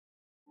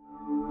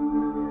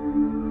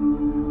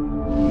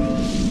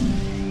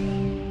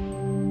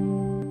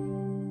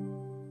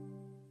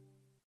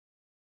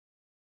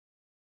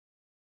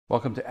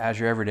Welcome to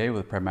Azure Everyday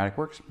with Pragmatic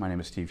Works. My name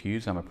is Steve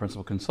Hughes. I'm a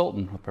principal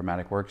consultant with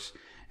Pragmatic Works.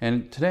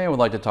 And today I would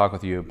like to talk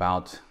with you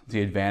about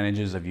the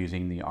advantages of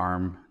using the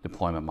ARM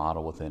deployment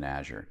model within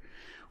Azure.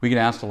 We get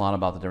asked a lot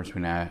about the difference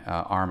between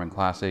ARM and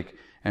Classic.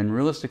 And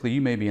realistically, you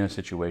may be in a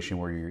situation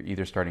where you're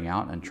either starting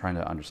out and trying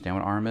to understand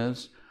what ARM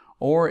is,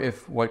 or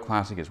if what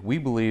Classic is. We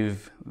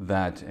believe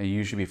that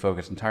you should be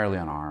focused entirely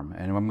on ARM.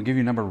 And I'm going to give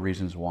you a number of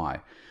reasons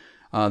why.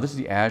 This is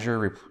the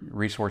Azure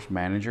Resource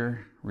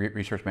Manager,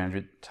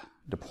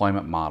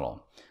 deployment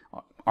model,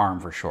 ARM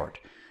for short.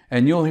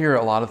 And you'll hear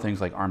a lot of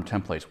things like ARM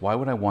templates. Why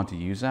would I want to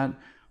use that?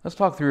 Let's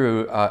talk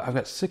through, I've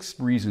got 6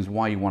 reasons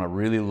why you want to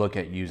really look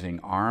at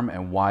using ARM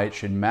and why it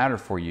should matter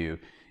for you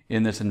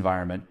in this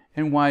environment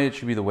and why it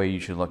should be the way you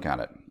should look at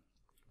it.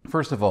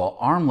 First of all,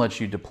 ARM lets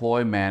you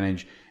deploy,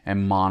 manage,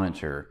 and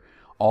monitor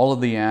all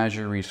of the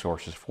Azure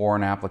resources for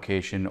an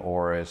application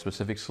or a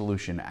specific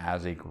solution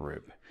as a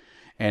group.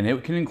 And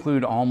it can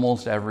include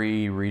almost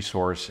every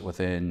resource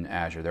within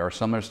Azure. There are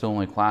some that are still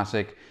only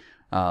Classic.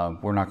 We're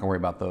not going to worry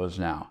about those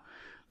now.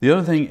 The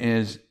other thing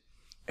is,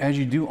 as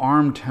you do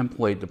ARM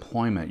template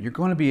deployment, you're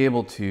going to be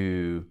able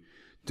to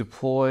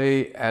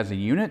deploy as a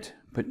unit,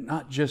 but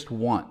not just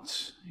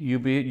once. You're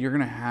going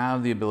to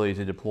have the ability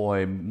to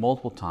deploy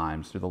multiple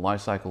times through the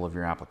lifecycle of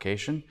your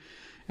application,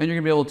 and you're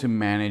going to be able to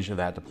manage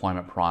that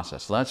deployment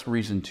process. So that's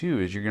reason 2,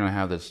 is you're going to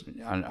have this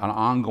an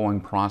ongoing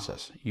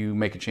process. You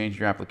make a change to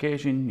your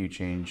application, you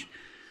change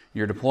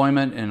your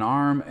deployment in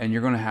ARM, and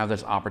you're going to have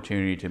this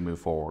opportunity to move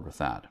forward with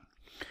that.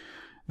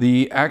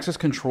 The access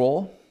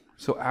control,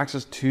 so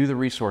access to the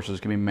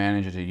resources, can be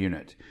managed as a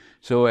unit.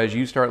 So as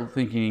you start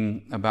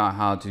thinking about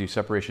how to do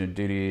separation of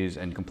duties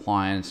and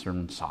compliance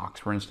from SOX,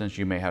 for instance,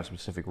 you may have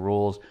specific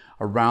rules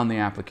around the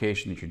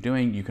application that you're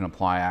doing. You can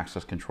apply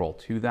access control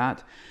to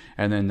that,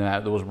 and then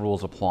those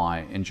rules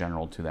apply in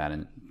general to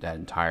that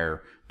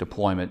entire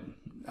deployment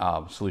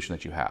solution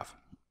that you have.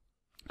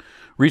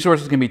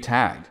 Resources can be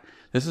tagged.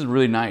 This is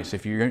really nice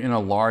if you're in a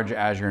large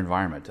Azure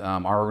environment.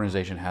 Our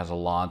organization has a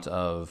lot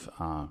of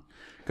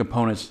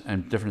components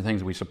and different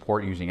things we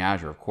support using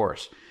Azure, of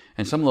course.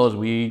 And some of those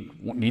we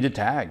need to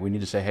tag. We need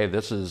to say, hey,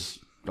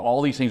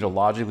 all these things are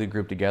logically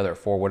grouped together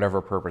for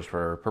whatever purpose,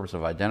 for the purpose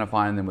of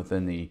identifying them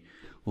within the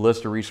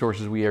list of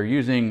resources we are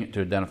using, to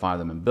identify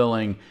them in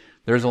billing.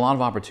 There's a lot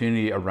of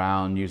opportunity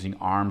around using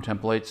ARM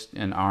templates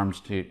and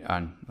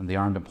the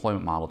ARM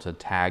deployment model to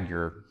tag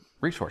your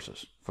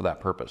resources for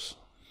that purpose.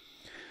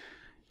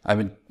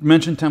 I've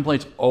mentioned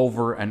templates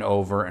over and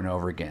over and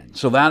over again.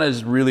 So that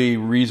is really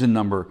reason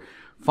number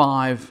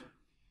 5,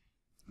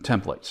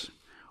 templates.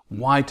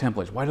 Why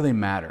templates? Why do they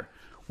matter?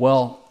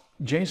 Well,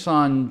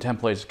 JSON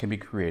templates can be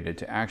created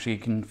to actually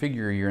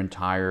configure your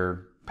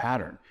entire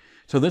pattern.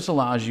 So this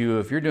allows you,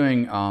 if you're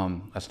doing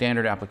a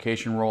standard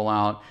application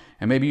rollout,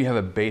 and maybe you have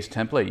a base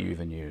template you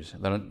even use,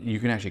 then you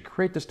can actually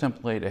create this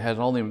template. It has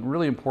all the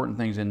really important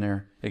things in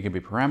there. It can be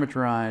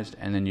parameterized,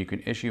 and then you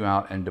can issue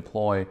out and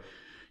deploy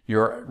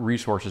your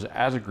resources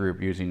as a group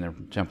using the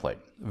template.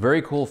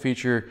 Very cool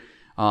feature,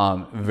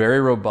 very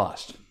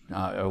robust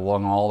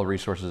along all the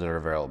resources that are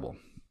available.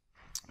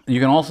 You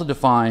can also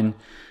define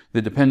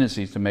the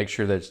dependencies to make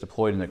sure that it's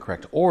deployed in the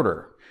correct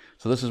order.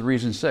 So this is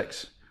reason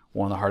 6.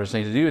 One of the hardest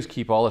things to do is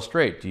keep all this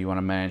straight. Do you want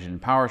to manage it in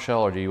PowerShell,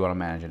 or do you want to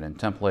manage it in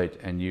template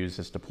and use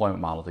this deployment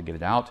model to get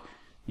it out?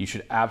 You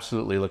should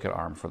absolutely look at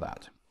ARM for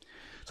that.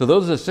 So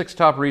those are the 6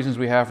 top reasons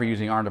we have for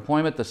using ARM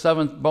deployment. The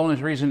 7th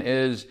bonus reason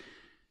is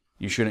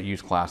you shouldn't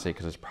use Classic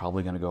because it's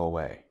probably going to go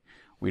away.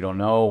 We don't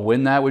know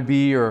when that would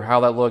be or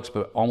how that looks,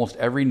 but almost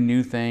every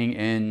new thing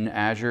in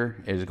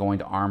Azure is going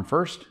to ARM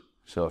first.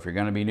 So if you're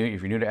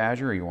new to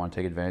Azure or you want to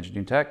take advantage of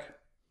new tech,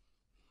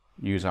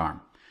 use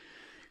ARM.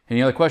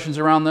 Any other questions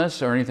around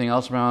this or anything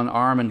else around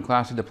ARM and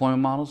Classic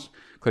deployment models?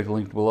 Click the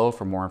link below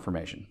for more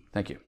information.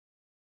 Thank you.